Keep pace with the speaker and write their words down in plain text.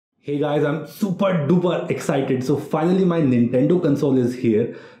Hey guys, I'm super duper excited. So finally my Nintendo console is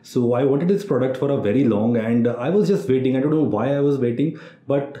here. So I wanted this product for a very long and I was just waiting. I don't know why I was waiting,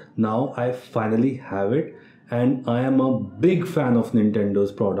 but now I finally have it. And I am a big fan of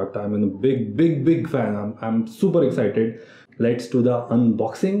Nintendo's product. I'm a big fan. I'm super excited. Let's do the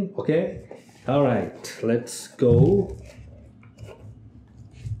unboxing, okay? All right, let's go.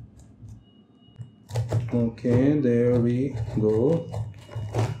 Okay, there we go.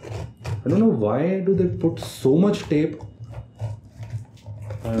 I don't know why do they put so much tape.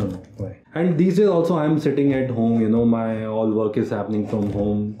 I don't know why. And these days also I'm sitting at home, you know, my all work is happening from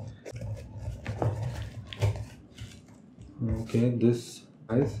home. Okay, this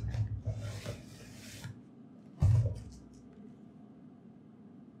guys.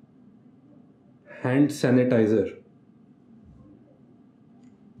 Hand sanitizer.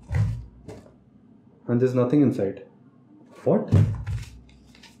 And there's nothing inside. What?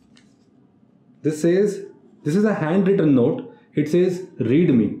 This says, this is a handwritten note. It says,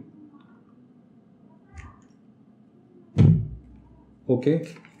 read me. Okay.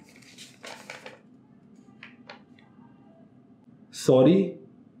 Sorry,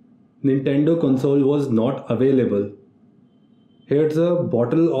 Nintendo console was not available. Here's a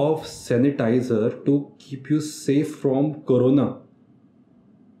bottle of sanitizer to keep you safe from corona.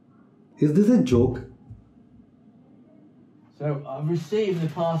 Is this a joke? So I've received the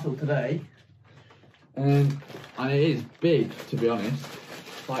parcel today. And it is big, to be honest,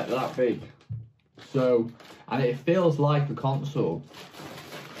 like that big. So, and it feels like a console.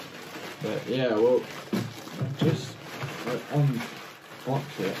 But yeah, well, just unbox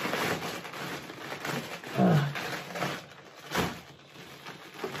it.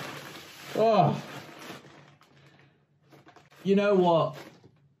 Oh, you know what?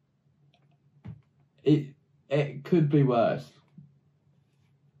 It could be worse.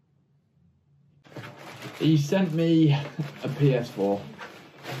 He sent me a PS4.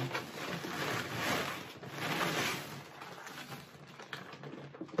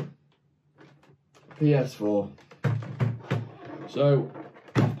 PS4. So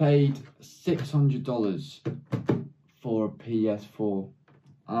I paid $600 for a PS4,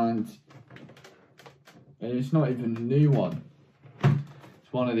 and it's not even a new one.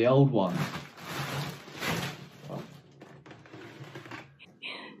 It's one of the old ones.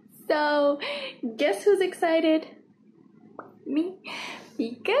 So, guess who's excited? Me,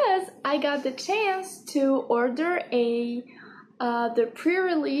 because I got the chance to order the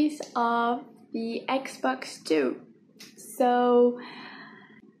pre-release of the Xbox 2. So,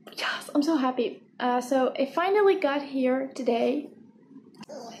 yes, I'm so happy. So it finally got here today.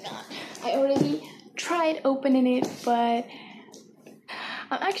 Oh my god! I already tried opening it, but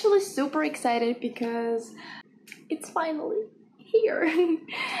I'm actually super excited because it's finally here.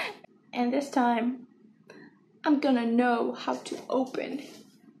 And this time, I'm gonna know how to open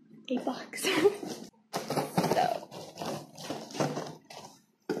a box. So,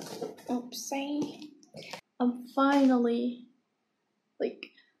 oopsie. I'm finally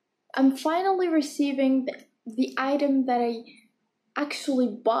receiving the item that I actually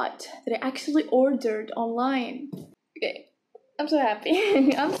bought, that I actually ordered online. Okay, I'm so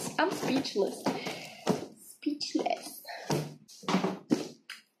happy. I'm speechless. Speechless.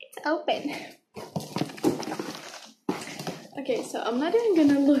 Open. Okay, so I'm not even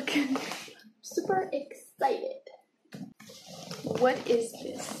gonna look. I'm super excited. What is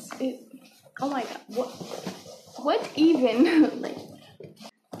this? Oh my god, what even? Like,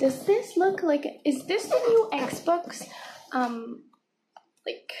 does this look like, is this the new Xbox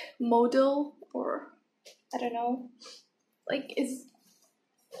like model, or I don't know, like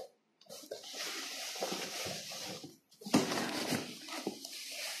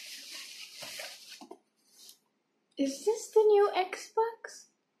Is this the new Xbox?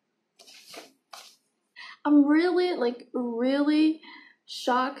 I'm really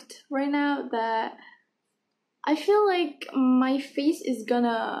shocked right now that I feel like my face is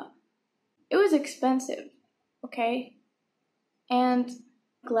gonna... It was expensive, okay? And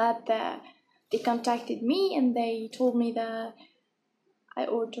glad that they contacted me and they told me that I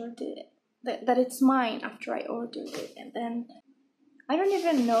ordered it, that it's mine after I ordered it, and then I don't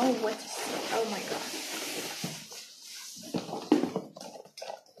even know what to say. Oh my god.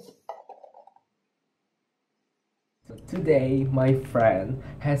 Today, my friend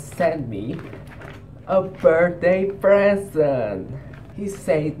has sent me a birthday present. He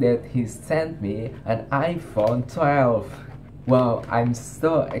said that he sent me an iPhone 12. Wow, I'm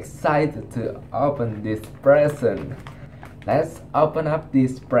so excited to open this present. Let's open up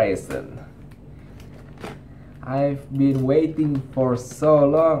this present. I've been waiting for so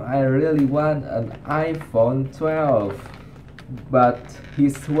long. I really want an iPhone 12. But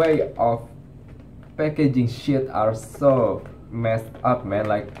his way of packaging shit are so messed up, man.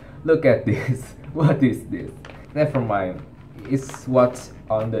 Like, look at this. What is this? Never mind. It's what's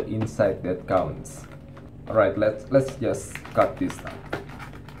on the inside that counts. Alright, let's just cut this out.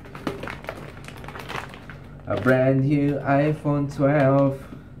 A brand new iPhone 12.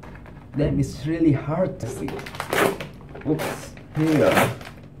 Damn, it's really hard to see. Oops, here.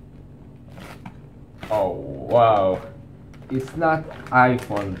 Oh wow. It's not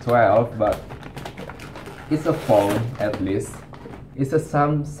iPhone 12, but it's a phone at least. It's a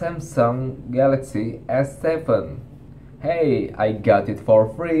Samsung Galaxy S7. Hey, I got it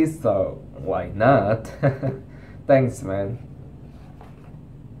for free, so why not? Thanks, man.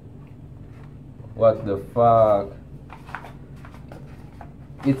 What the fuck?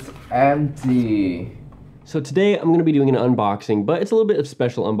 It's empty. So today I'm going to be doing an unboxing, but it's a little bit of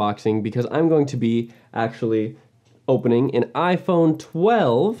special unboxing because I'm going to be actually opening an iPhone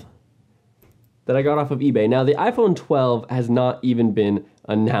 12 that I got off of eBay. Now the iPhone 12 has not even been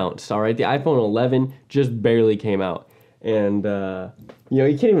announced, alright? The iPhone 11 just barely came out. And, you know,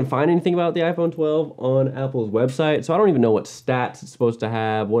 you can't even find anything about the iPhone 12 on Apple's website, so I don't even know what stats it's supposed to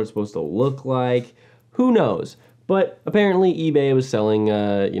have, what it's supposed to look like. Who knows? But apparently eBay was selling,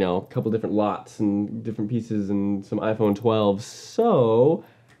 you know, a couple different lots and different pieces and some iPhone 12s. So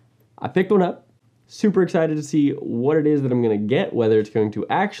I picked one up. Super excited to see what it is that I'm going to get, whether it's going to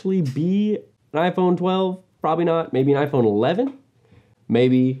actually be an iPhone 12, probably not, maybe an iPhone 11,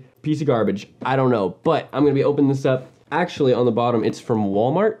 maybe a piece of garbage, I don't know. But I'm going to be opening this up. Actually, on the bottom, it's from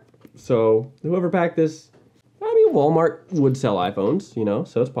Walmart. So whoever packed this, I mean, Walmart would sell iPhones, you know,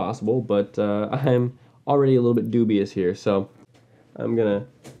 so it's possible. But I'm already a little bit dubious here. So I'm going to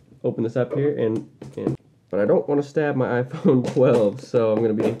open this up here. But I don't want to stab my iPhone 12, so I'm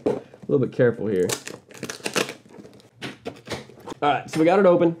going to be a little bit careful here. Alright, so we got it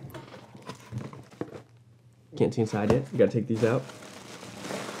open. Can't see inside yet. We got to take these out.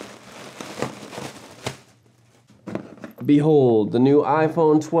 Behold, the new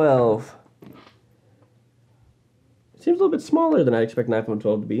iPhone 12. It seems a little bit smaller than I expect an iPhone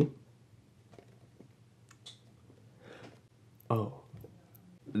 12 to be. Oh,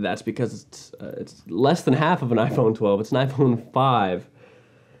 that's because it's less than half of an iPhone 12. It's an iPhone 5.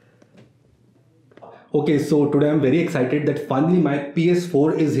 Okay, so today I'm very excited that finally my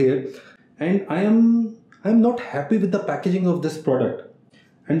PS4 is here, and I'm not happy with the packaging of this product.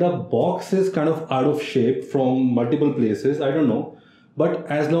 And the box is kind of out of shape from multiple places, I don't know. But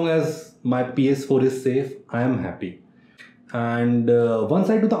as long as my PS4 is safe, I am happy. And once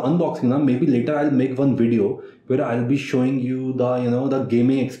I do the unboxing, maybe later I'll make one video where I'll be showing you the, you know, the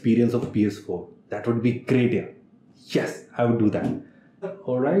gaming experience of PS4. That would be great, yeah. Yes, I would do that.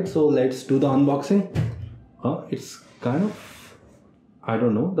 Alright, so let's do the unboxing. It's kind of, I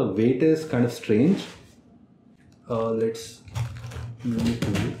don't know, the weight is kind of strange. Let's move to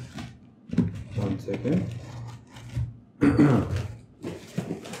it. 1 second.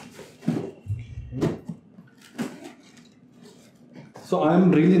 So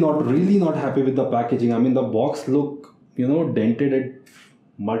I'm really not happy with the packaging. I mean, the box look, you know, dented at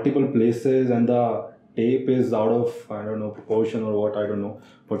multiple places, and the tape is out of, I don't know, proportion or what, I don't know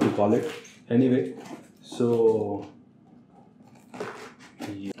what to call it. Anyway, so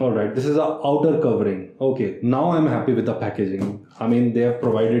alright, this is the outer covering. Okay, now I'm happy with the packaging. I mean, they have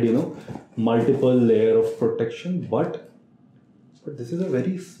provided, you know, multiple layer of protection, but this is a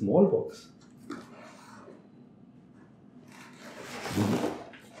very small box.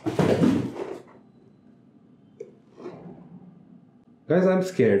 Guys, I'm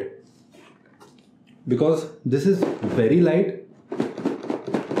scared because this is very light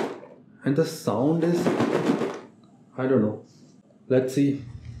and the sound is, I don't know. Let's see.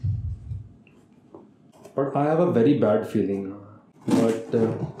 But I have a very bad feeling. But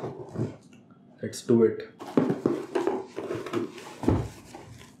let's do it.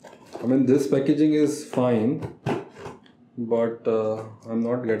 I mean, this packaging is fine, but I'm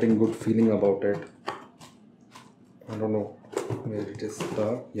not getting good feeling about it. I don't know where it is.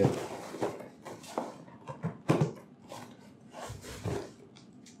 Yeah.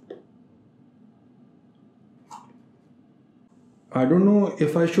 I don't know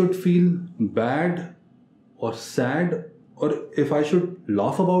if I should feel bad or sad or if I should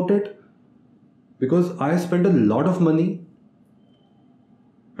laugh about it, because I spent a lot of money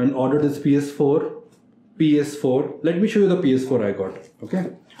and ordered this PS4. Let me show you the PS4 I got.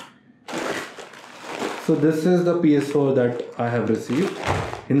 Okay. So this is the PS4 that I have received.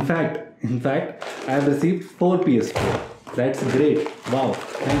 In fact, I have received 4 PS4. That's great. Wow.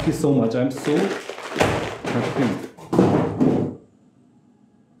 Thank you so much. I'm so happy.